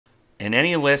In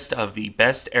any list of the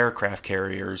best aircraft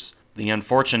carriers, the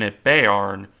unfortunate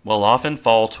Béarn will often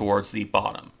fall towards the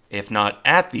bottom, if not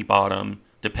at the bottom,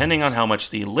 depending on how much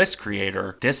the list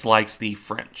creator dislikes the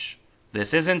French.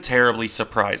 This isn't terribly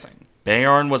surprising.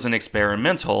 Béarn was an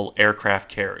experimental aircraft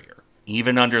carrier.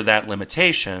 Even under that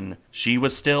limitation, she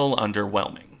was still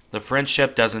underwhelming. The French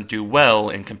ship doesn't do well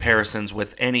in comparisons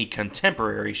with any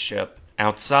contemporary ship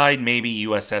outside maybe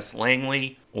USS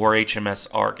Langley or HMS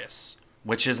Argus,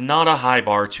 which is not a high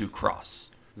bar to cross.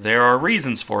 There are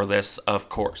reasons for this, of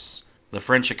course. The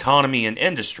French economy and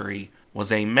industry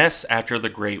was a mess after the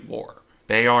Great War.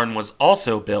 Béarn was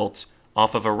also built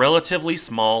off of a relatively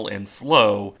small and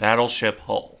slow battleship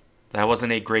hull. That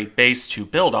wasn't a great base to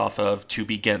build off of to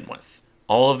begin with.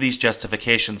 All of these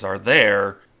justifications are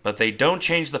there, but they don't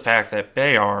change the fact that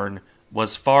Béarn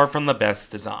was far from the best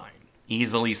design,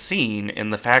 easily seen in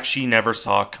the fact she never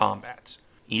saw combat.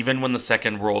 Even when the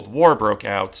Second World War broke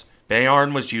out,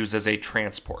 Béarn was used as a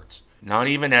transport, not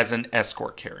even as an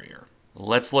escort carrier.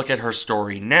 Let's look at her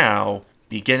story now,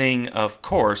 beginning, of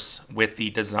course, with the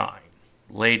design.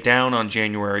 Laid down on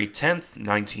January 10th,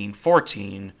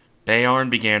 1914, Béarn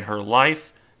began her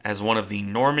life as one of the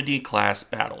Normandy-class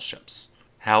battleships.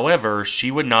 However,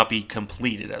 she would not be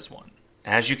completed as one.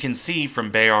 As you can see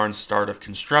from Béarn's start of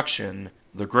construction,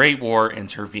 the Great War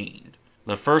intervened.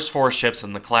 The first 4 ships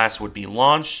in the class would be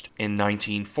launched in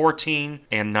 1914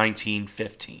 and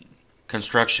 1915.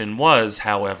 Construction was,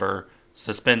 however,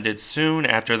 suspended soon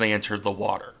after they entered the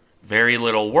water. Very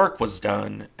little work was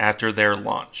done after their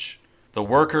launch. The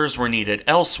workers were needed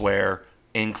elsewhere,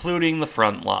 including the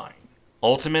front line.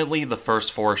 Ultimately, the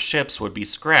first 4 ships would be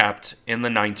scrapped in the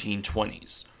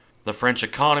 1920s. The French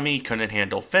economy couldn't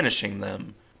handle finishing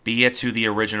them, be it to the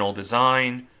original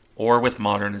design or with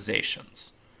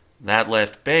modernizations. That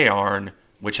left Béarn,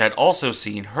 which had also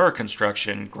seen her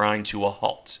construction grind to a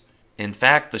halt. In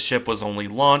fact, the ship was only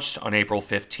launched on April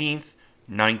 15th,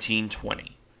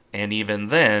 1920, and even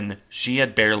then, she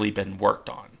had barely been worked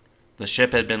on. The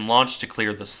ship had been launched to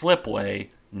clear the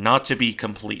slipway, not to be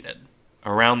completed.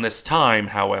 Around this time,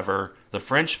 however, the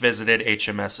French visited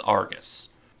HMS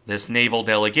Argus. This naval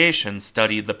delegation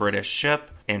studied the British ship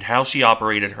and how she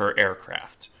operated her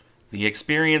aircraft. The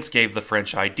experience gave the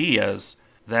French ideas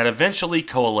that eventually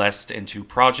coalesced into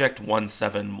Project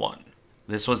 171.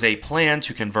 This was a plan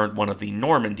to convert one of the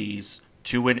Normandies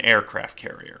to an aircraft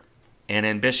carrier. An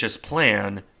ambitious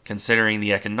plan, considering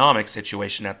the economic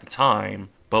situation at the time,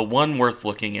 but one worth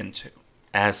looking into.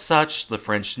 As such, the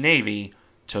French Navy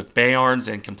took Béarn's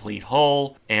incomplete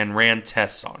hull and ran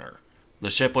tests on her. The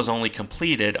ship was only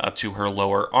completed up to her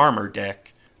lower armor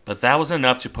deck, but that was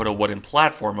enough to put a wooden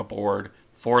platform aboard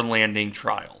for landing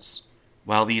trials.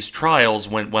 While these trials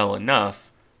went well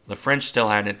enough, the French still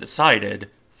hadn't decided,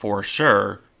 for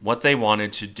sure, what they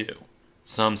wanted to do.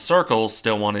 Some circles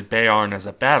still wanted Béarn as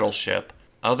a battleship,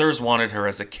 others wanted her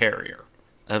as a carrier.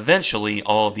 Eventually,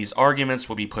 all of these arguments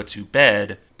would be put to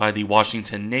bed by the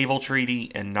Washington Naval Treaty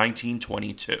in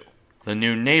 1922. The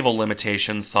new naval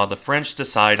limitations saw the French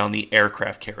decide on the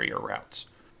aircraft carrier route.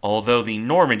 Although the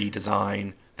Normandy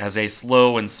design, as a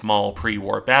slow and small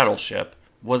pre-war battleship,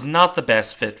 was not the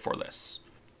best fit for this.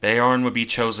 Béarn would be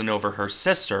chosen over her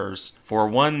sisters for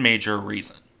one major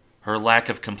reason. Her lack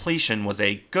of completion was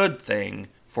a good thing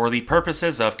for the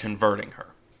purposes of converting her.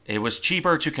 It was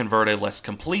cheaper to convert a less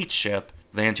complete ship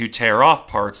than to tear off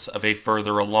parts of a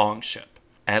further along ship,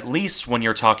 at least when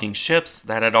you're talking ships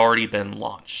that had already been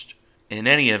launched. In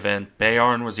any event,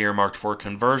 Béarn was earmarked for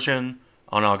conversion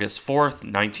on August 4th,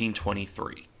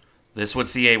 1923. This would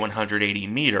see a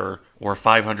 180-meter, or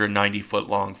 590-foot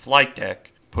long flight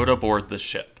deck put aboard the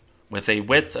ship, with a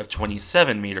width of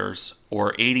 27 meters,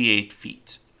 or 88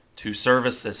 feet. To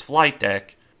service this flight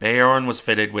deck, Béarn was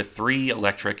fitted with 3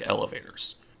 electric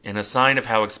elevators. In a sign of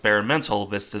how experimental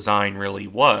this design really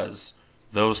was,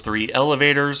 those 3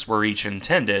 elevators were each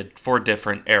intended for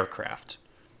different aircraft.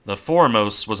 The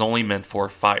foremost was only meant for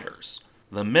fighters.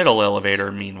 The middle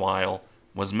elevator, meanwhile,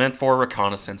 was meant for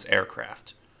reconnaissance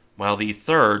aircraft, while the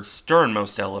third,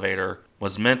 sternmost elevator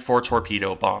was meant for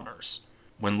torpedo bombers.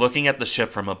 When looking at the ship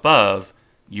from above,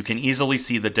 you can easily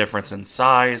see the difference in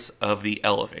size of the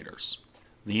elevators.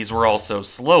 These were also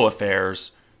slow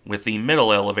affairs, with the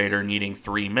middle elevator needing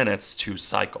 3 minutes to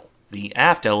cycle. The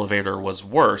aft elevator was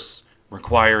worse,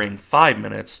 requiring 5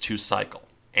 minutes to cycle.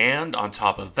 And on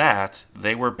top of that,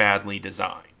 they were badly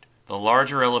designed. The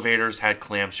larger elevators had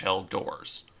clamshell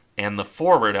doors, and the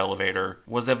forward elevator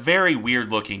was a very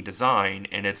weird-looking design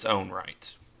in its own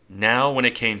right. Now, when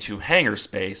it came to hangar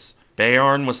space,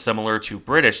 Béarn was similar to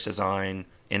British design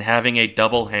in having a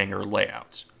double hangar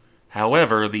layout.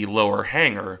 However, the lower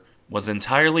hangar was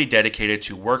entirely dedicated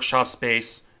to workshop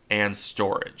space and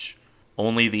storage.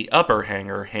 Only the upper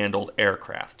hangar handled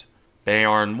aircraft.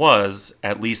 Béarn was,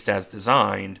 at least as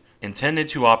designed, intended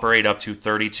to operate up to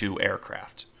 32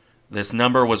 aircraft. This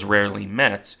number was rarely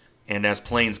met, and as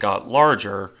planes got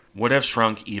larger, would have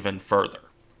shrunk even further.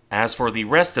 As for the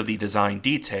rest of the design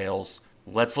details,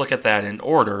 let's look at that in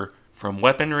order, from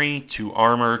weaponry to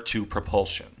armor to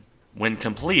propulsion. When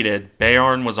completed,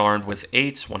 Béarn was armed with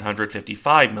 8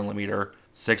 155mm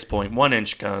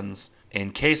 6.1-inch guns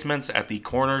and casements at the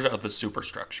corners of the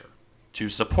superstructure. To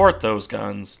support those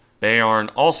guns, Béarn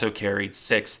also carried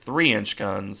 6 3-inch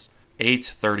guns,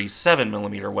 8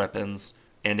 37mm weapons,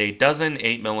 and a dozen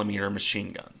 8mm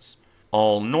machine guns,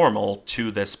 all normal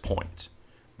to this point.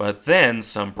 But then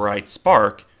some bright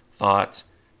spark thought,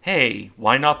 hey,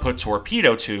 why not put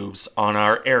torpedo tubes on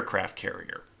our aircraft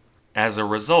carrier? As a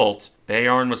result,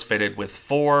 Béarn was fitted with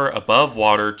 4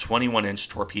 above-water 21-inch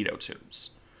torpedo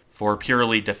tubes. For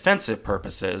purely defensive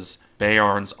purposes,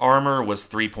 Béarn's armor was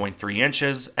 3.3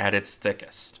 inches at its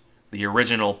thickest. The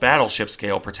original battleship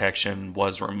scale protection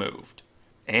was removed.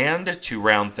 And, to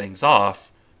round things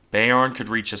off, Béarn could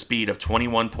reach a speed of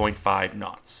 21.5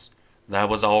 knots. That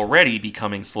was already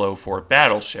becoming slow for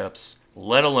battleships,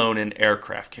 let alone an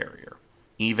aircraft carrier.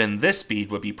 Even this speed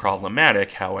would be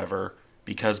problematic, however,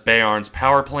 because Béarn's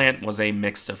power plant was a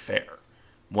mixed affair.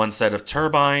 1 set of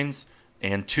turbines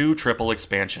and 2 triple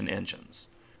expansion engines.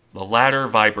 The latter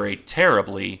vibrate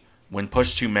terribly when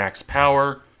pushed to max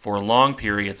power for long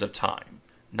periods of time.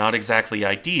 Not exactly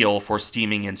ideal for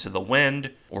steaming into the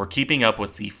wind or keeping up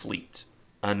with the fleet.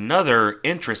 Another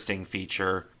interesting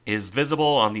feature is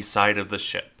visible on the side of the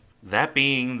ship, that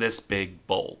being this big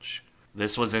bulge.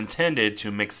 This was intended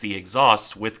to mix the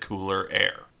exhaust with cooler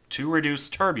air, to reduce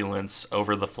turbulence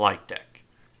over the flight deck.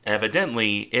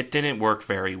 Evidently, it didn't work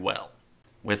very well.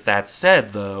 With that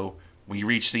said, though, we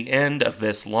reach the end of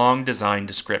this long design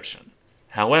description.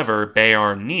 However,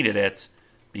 Béarn needed it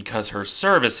because her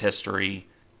service history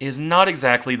is not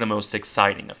exactly the most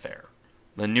exciting affair.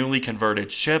 The newly converted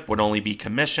ship would only be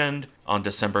commissioned on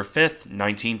December 5th,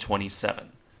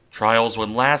 1927. Trials would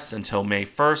last until May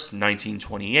 1st,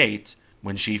 1928,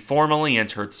 when she formally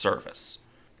entered service.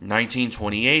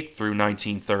 1928 through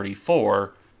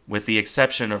 1934, with the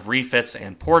exception of refits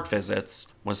and port visits,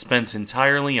 was spent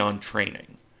entirely on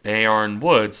training. Béarn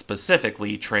would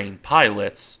specifically train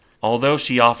pilots, although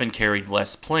she often carried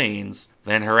less planes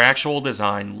than her actual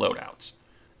design loadout.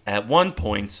 At one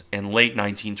point, in late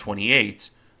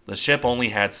 1928, the ship only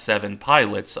had 7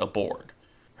 pilots aboard.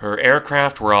 Her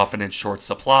aircraft were often in short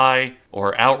supply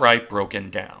or outright broken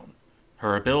down.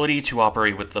 Her ability to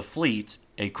operate with the fleet,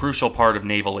 a crucial part of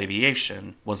naval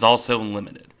aviation, was also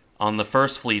limited. On the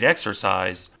first fleet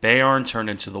exercise, Béarn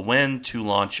turned into the wind to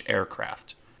launch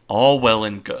aircraft. All well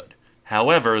and good.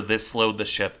 However, this slowed the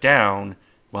ship down,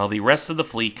 while the rest of the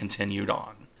fleet continued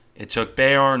on. It took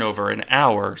Béarn over an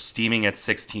hour, steaming at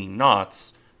 16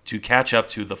 knots, to catch up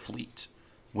to the fleet,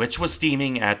 which was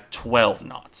steaming at 12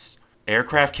 knots.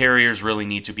 Aircraft carriers really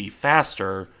need to be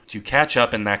faster to catch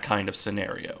up in that kind of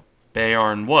scenario.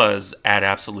 Béarn was, at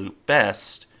absolute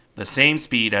best, the same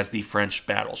speed as the French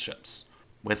battleships.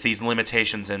 With these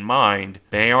limitations in mind,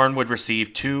 Béarn would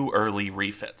receive 2 early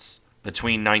refits.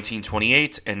 Between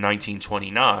 1928 and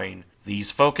 1929,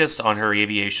 these focused on her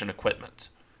aviation equipment.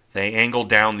 They angled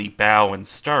down the bow and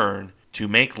stern to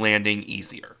make landing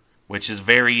easier, which is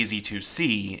very easy to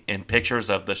see in pictures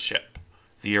of the ship.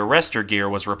 The arrestor gear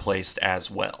was replaced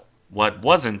as well. What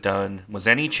wasn't done was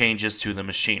any changes to the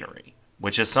machinery,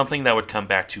 which is something that would come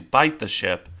back to bite the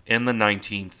ship in the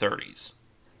 1930s.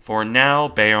 For now,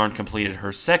 Béarn completed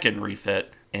her second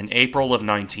refit in April of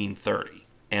 1930,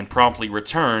 and promptly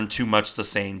returned to much the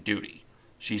same duty.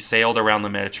 She sailed around the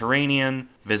Mediterranean,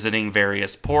 visiting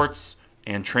various ports,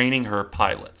 and training her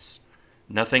pilots.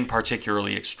 Nothing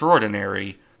particularly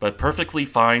extraordinary, but perfectly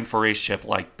fine for a ship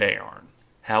like Béarn.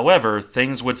 However,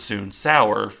 things would soon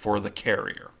sour for the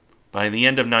carrier. By the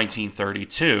end of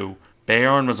 1932,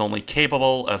 Béarn was only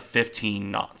capable of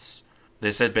 15 knots.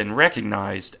 This had been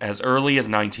recognized as early as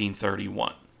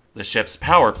 1931. The ship's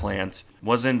power plant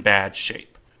was in bad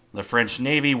shape. The French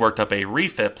Navy worked up a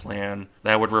refit plan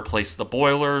that would replace the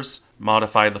boilers,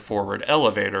 modify the forward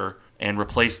elevator, and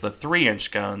replace the 3-inch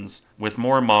guns with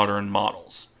more modern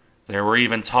models. There were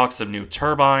even talks of new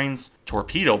turbines,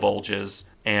 torpedo bulges,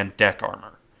 and deck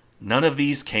armor. None of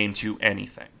these came to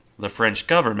anything. The French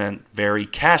government, very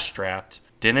cash-strapped,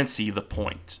 didn't see the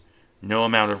point. No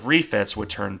amount of refits would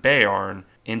turn Béarn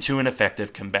into an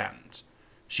effective combatant.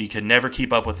 She could never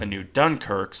keep up with the new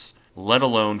Dunkirks, let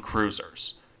alone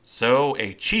cruisers. So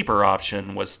a cheaper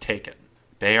option was taken.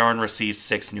 Béarn received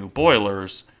 6 new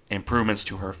boilers, improvements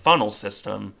to her funnel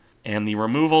system, and the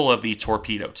removal of the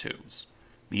torpedo tubes.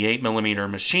 The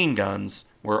 8mm machine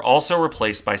guns were also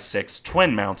replaced by 6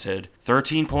 twin-mounted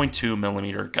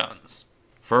 13.2mm guns.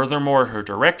 Furthermore, her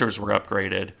directors were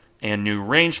upgraded, and new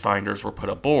rangefinders were put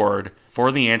aboard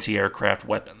for the anti-aircraft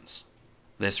weapons.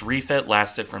 This refit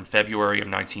lasted from February of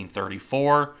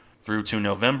 1934 through to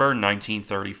November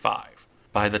 1935.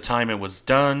 By the time it was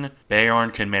done,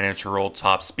 Béarn could manage her old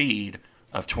top speed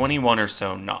of 21 or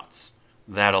so knots.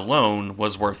 That alone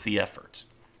was worth the effort.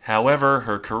 However,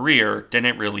 her career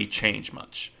didn't really change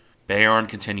much. Béarn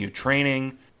continued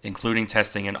training, including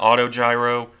testing an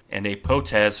autogyro and a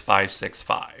Potez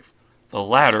 565. The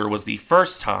latter was the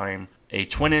first time a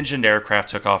twin-engined aircraft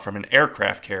took off from an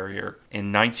aircraft carrier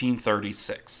in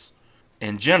 1936.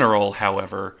 In general,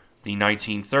 however, the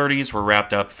 1930s were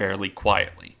wrapped up fairly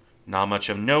quietly. Not much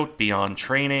of note beyond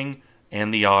training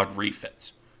and the odd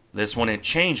refit. This wouldn't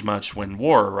change much when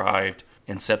war arrived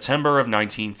in September of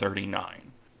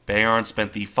 1939. Béarn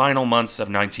spent the final months of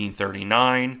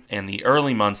 1939 and the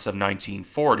early months of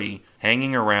 1940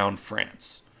 hanging around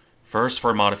France, first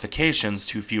for modifications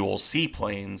to fuel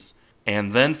seaplanes,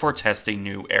 and then for testing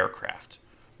new aircraft.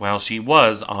 While she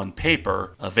was, on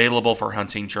paper, available for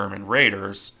hunting German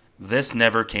raiders, this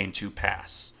never came to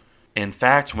pass. In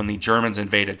fact, when the Germans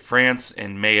invaded France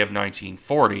in May of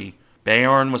 1940,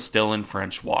 Béarn was still in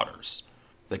French waters.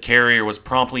 The carrier was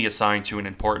promptly assigned to an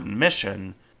important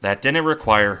mission that didn't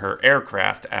require her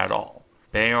aircraft at all.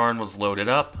 Béarn was loaded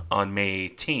up on May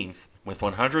 18th with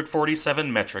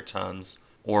 147 metric tons,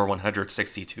 or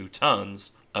 162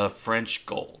 tons, of French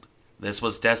gold. This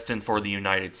was destined for the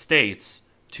United States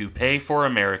to pay for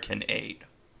American aid.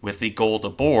 With the gold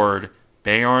aboard,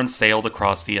 Béarn sailed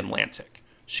across the Atlantic.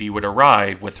 She would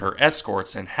arrive with her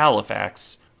escorts in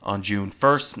Halifax on June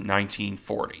 1st,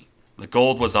 1940. The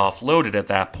gold was offloaded at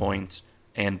that point,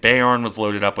 and Béarn was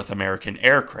loaded up with American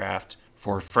aircraft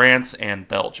for France and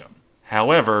Belgium.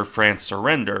 However, France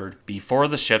surrendered before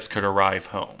the ships could arrive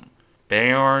home.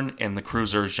 Béarn and the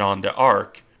cruiser Jeanne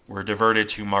d'Arc were diverted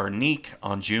to Martinique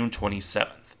on June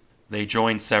 27th. They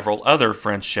joined several other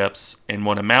French ships in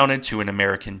what amounted to an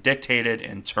American-dictated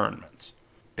internment.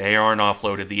 Béarn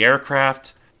offloaded the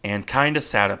aircraft and kinda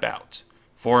sat about,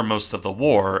 for most of the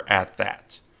war at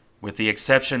that, with the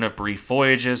exception of brief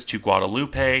voyages to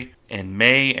Guadeloupe in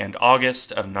May and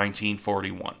August of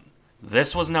 1941.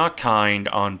 This was not kind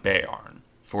on Béarn.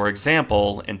 For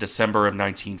example, in December of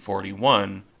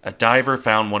 1941, a diver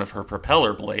found one of her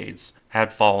propeller blades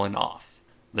had fallen off.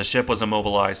 The ship was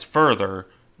immobilized further,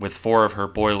 with 4 of her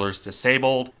boilers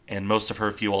disabled and most of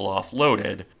her fuel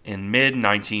offloaded in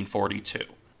mid-1942,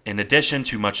 in addition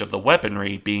to much of the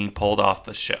weaponry being pulled off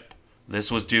the ship. This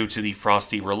was due to the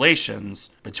frosty relations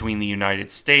between the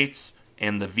United States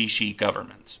and the Vichy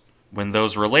government. When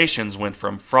those relations went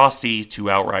from frosty to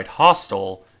outright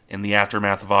hostile in the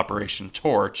aftermath of Operation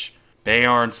Torch,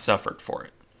 Béarn suffered for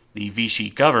it. The Vichy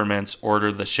government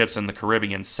ordered the ships in the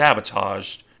Caribbean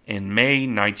sabotaged in May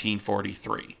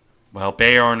 1943. While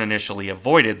Béarn initially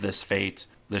avoided this fate,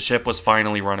 the ship was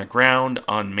finally run aground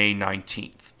on May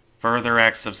 19th. Further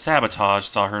acts of sabotage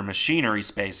saw her machinery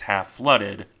space half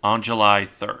flooded on July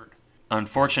 3rd.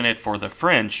 Unfortunate for the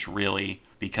French, really,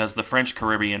 because the French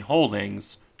Caribbean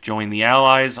holdings joined the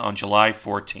Allies on July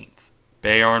 14th.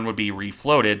 Béarn would be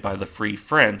refloated by the Free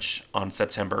French on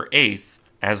September 8th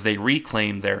as they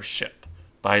reclaimed their ship.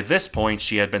 By this point,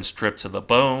 she had been stripped to the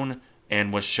bone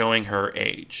and was showing her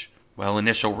age. While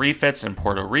initial refits in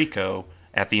Puerto Rico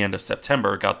at the end of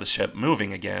September got the ship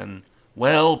moving again,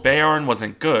 well, Béarn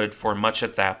wasn't good for much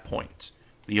at that point.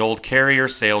 The old carrier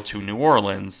sailed to New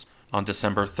Orleans on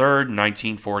December 3rd,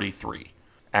 1943.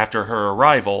 After her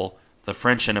arrival, the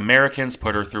French and Americans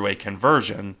put her through a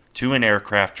conversion to an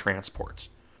aircraft transport.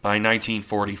 By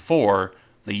 1944,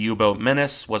 the U-boat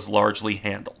menace was largely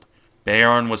handled.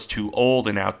 Béarn was too old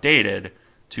and outdated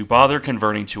to bother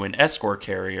converting to an escort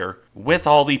carrier with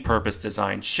all the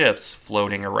purpose-designed ships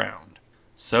floating around.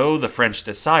 So the French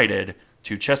decided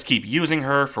to just keep using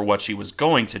her for what she was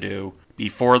going to do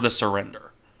before the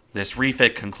surrender. This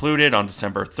refit concluded on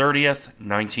December 30th,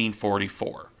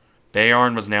 1944.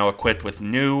 Béarn was now equipped with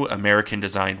new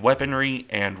American-designed weaponry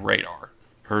and radar.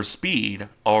 Her speed,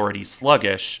 already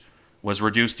sluggish, was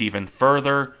reduced even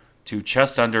further to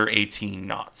just under 18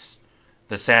 knots.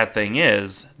 The sad thing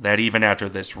is that even after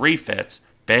this refit,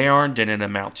 Béarn didn't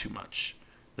amount to much.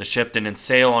 The ship didn't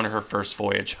sail on her first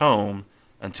voyage home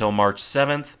until March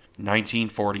 7th,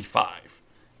 1945,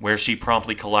 where she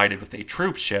promptly collided with a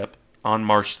troop ship on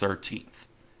March 13th.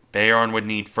 Béarn would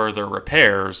need further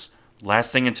repairs,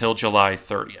 lasting until July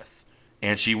 30th.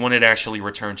 and she wouldn't actually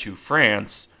return to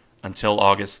France until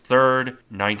August 3rd,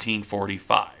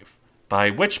 1945, by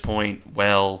which point,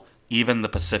 well, even the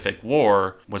Pacific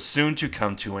War was soon to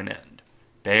come to an end.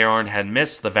 Béarn had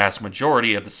missed the vast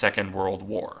majority of the Second World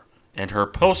War, and her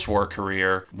post-war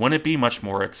career wouldn't be much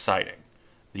more exciting.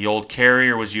 The old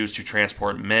carrier was used to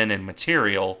transport men and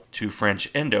material to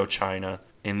French Indochina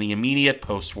in the immediate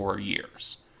post-war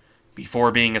years,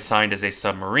 before being assigned as a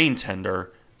submarine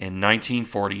tender in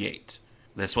 1948.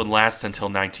 This would last until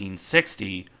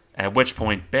 1960, at which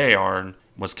point Béarn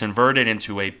was converted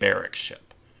into a barrack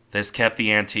ship. This kept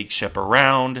the antique ship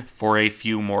around for a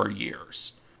few more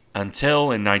years, until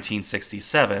in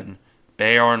 1967,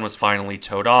 Béarn was finally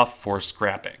towed off for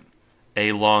scrapping.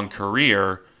 A long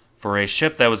career for a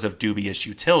ship that was of dubious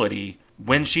utility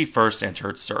when she first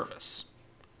entered service.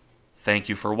 Thank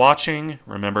you for watching.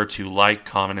 Remember to like,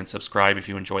 comment, and subscribe if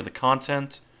you enjoyed the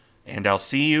content, and I'll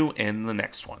see you in the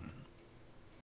next one.